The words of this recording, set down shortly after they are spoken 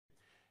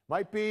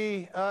might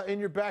be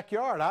in your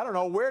backyard. I don't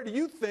know. Where do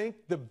you think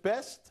the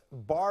best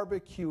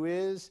barbecue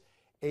is?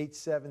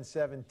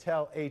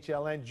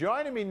 877-TEL-HLN.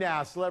 Joining me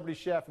now, celebrity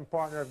chef and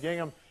partner of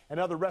Gingham and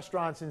other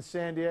restaurants in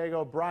San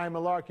Diego, Brian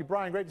Malarkey.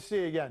 Brian, great to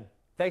see you again.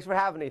 Thanks for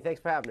having me.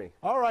 Thanks for having me.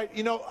 All right.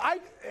 You know, I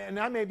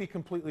may be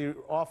completely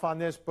off on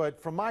this,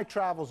 but from my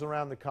travels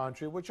around the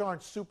country, which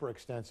aren't super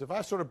extensive,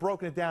 I've sort of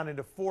broken it down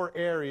into 4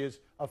 areas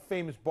of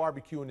famous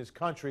barbecue in this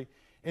country.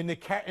 In the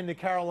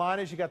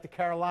Carolinas, you got the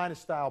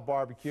Carolina-style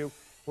barbecue,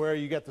 where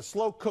you got the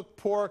slow-cooked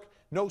pork,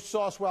 no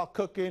sauce while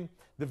cooking,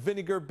 the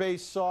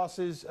vinegar-based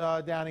sauces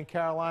down in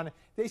Carolina.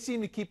 They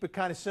seem to keep it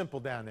kind of simple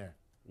down there.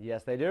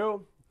 Yes, they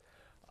do.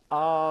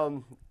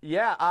 I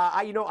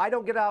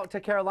don't get out to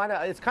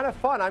Carolina. It's kind of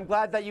fun. I'm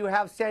glad that you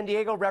have San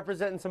Diego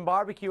representing some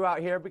barbecue out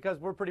here because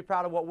we're pretty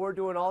proud of what we're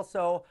doing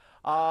also.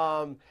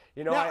 Tell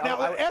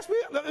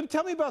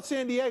me about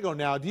San Diego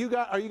now.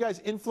 Are you guys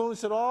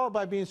influenced at all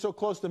by being so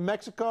close to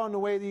Mexico and the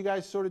way that you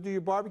guys sort of do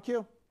your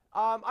barbecue?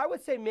 I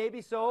would say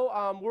maybe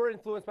so. We're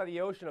influenced by the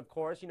ocean, of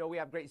course. You know, we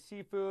have great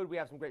seafood. We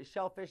have some great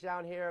shellfish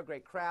down here,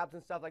 great crabs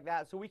and stuff like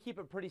that. So we keep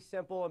it pretty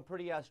simple and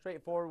pretty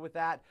straightforward with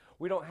that.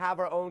 We don't have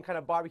our own kind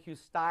of barbecue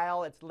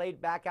style. It's laid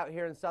back out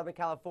here in Southern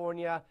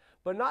California,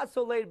 but not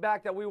so laid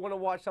back that we want to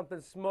watch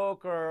something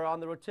smoke or on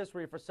the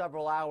rotisserie for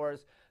several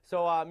hours.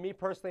 So me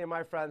personally and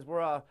my friends,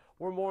 we're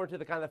more into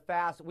the kind of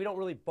fast. We don't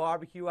really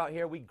barbecue out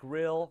here. We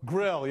grill.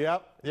 Grill,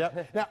 yep.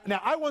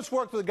 Now, I once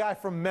worked with a guy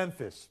from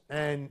Memphis,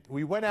 and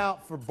we went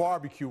out for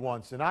barbecue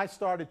once, and I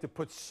started to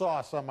put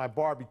sauce on my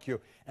barbecue,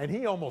 and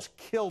he almost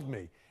killed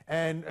me.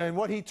 And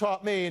what he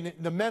taught me, in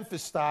the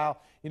Memphis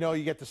style, you know,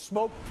 you get the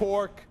smoked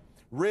pork,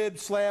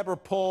 ribs, slab or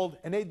pulled,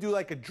 and they do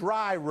like a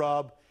dry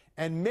rub,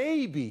 and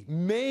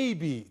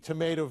maybe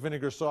tomato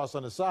vinegar sauce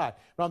on the side.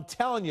 But I'm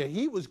telling you,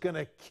 he was going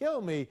to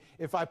kill me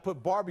if I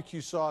put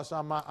barbecue sauce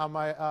on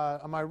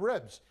my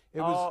ribs.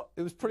 It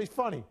was pretty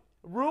funny.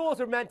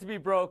 Rules are meant to be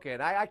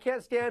broken. I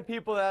can't stand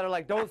people that are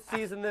like, don't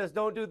season this,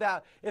 don't do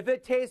that. If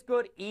it tastes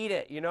good, eat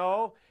it, you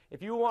know?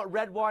 If you want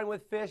red wine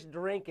with fish,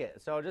 drink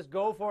it. So just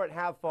go for it and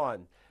have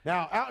fun.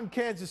 Now, out in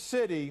Kansas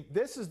City,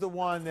 this is the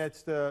one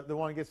that's the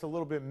one that gets a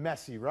little bit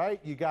messy, right?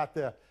 You got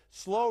the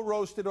slow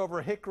roasted over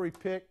a hickory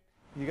pick.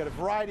 You got a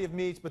variety of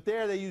meats, but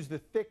there they use the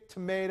thick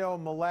tomato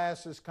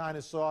molasses kind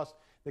of sauce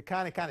that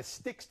kind of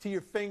sticks to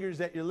your fingers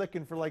that you're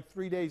licking for like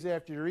 3 days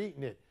after you're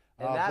eating it.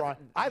 Brian,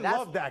 I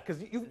love that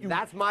because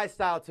that's my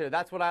style too.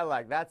 That's what I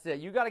like. That's it.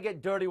 You got to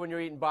get dirty when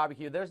you're eating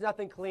barbecue. There's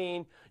nothing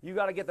clean. You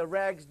got to get the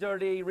rags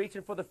dirty,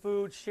 reaching for the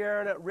food,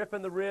 sharing it,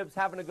 ripping the ribs,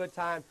 having a good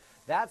time.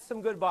 That's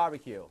some good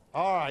barbecue.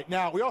 All right.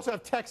 Now, we also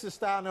have Texas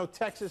style. I know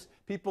Texas,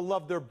 people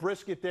love their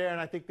brisket there, and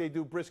I think they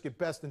do brisket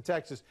best in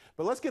Texas.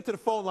 But let's get to the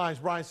phone lines,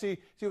 Brian. See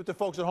what the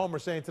folks at home are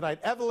saying tonight.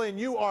 Evelyn,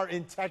 you are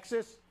in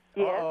Texas.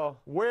 Yes.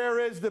 Where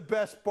is the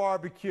best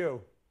barbecue?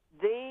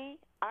 The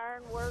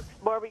Ironworks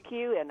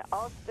Barbecue in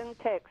Austin,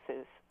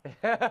 Texas.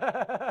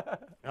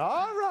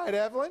 All right,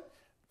 Evelyn.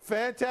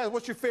 Fantastic.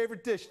 What's your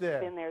favorite dish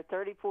there? Been there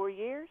 34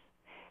 years.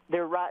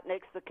 They're right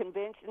next to the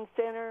convention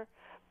center.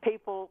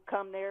 People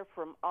come there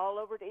from all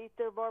over to eat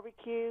their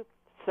barbecue.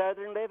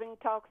 Southern Living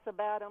talks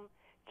about them.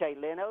 Jay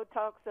Leno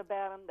talks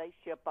about them. They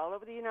ship all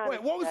over the United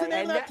States. Wait, what was the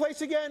name of that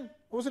place again?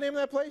 What was the name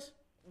of that place?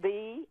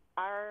 The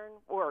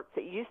Ironworks.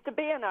 It used to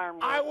be an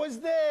Ironworks. I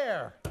was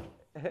there.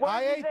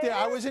 I ate there.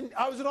 I was in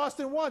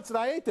Austin once, and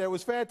I ate there. It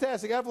was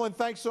fantastic. Evelyn,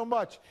 thanks so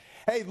much.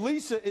 Hey,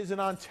 Lisa is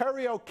in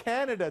Ontario,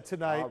 Canada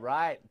tonight. All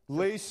right.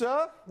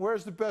 Lisa,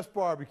 where's the best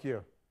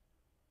barbecue?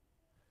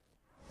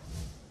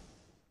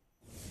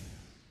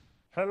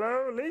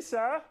 Hello,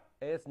 Lisa.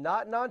 It's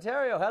not in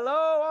Ontario.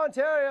 Hello,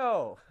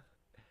 Ontario.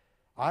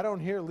 I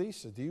don't hear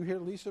Lisa. Do you hear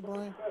Lisa,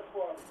 Brian?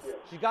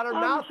 She's got her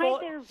mouth full.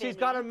 There, she's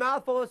got her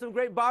mouth full of some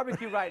great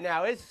barbecue right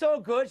now. It's so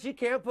good she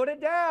can't put it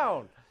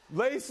down.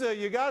 Lisa,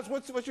 you guys,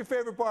 what's your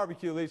favorite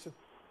barbecue, Lisa?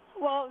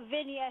 Well,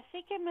 Vinny, I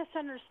think I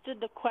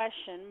misunderstood the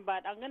question,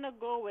 but I'm going to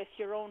go with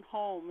your own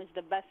home is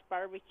the best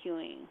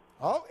barbecuing.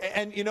 Oh,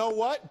 and you know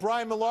what?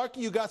 Brian Malarkey,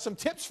 you got some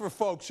tips for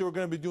folks who are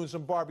going to be doing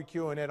some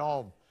barbecuing at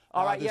home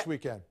this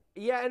weekend.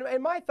 Yeah,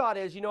 and my thought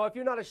is, you know, if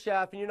you're not a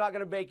chef and you're not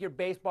going to make your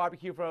base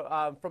barbecue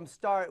from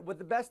start, what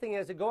the best thing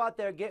is to go out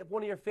there, get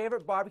one of your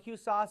favorite barbecue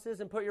sauces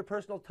and put your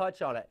personal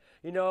touch on it.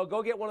 You know,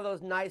 go get one of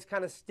those nice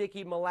kind of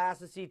sticky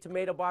molassesy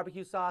tomato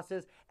barbecue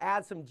sauces,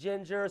 add some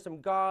ginger,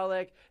 some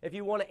garlic. If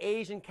you want to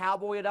Asian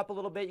cowboy it up a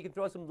little bit, you can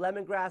throw some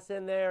lemongrass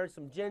in there,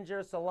 some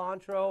ginger,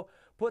 cilantro,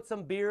 put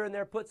some beer in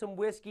there, put some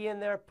whiskey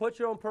in there, put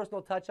your own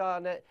personal touch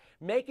on it.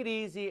 Make it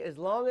easy. As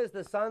long as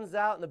the sun's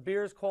out and the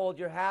beer's cold,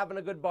 you're having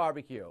a good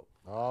barbecue.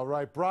 All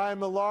right, Brian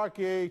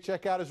Malarkey,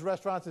 check out his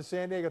restaurants in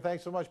San Diego.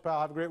 Thanks so much,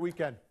 pal. Have a great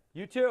weekend.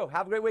 You too.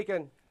 Have a great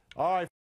weekend. All right.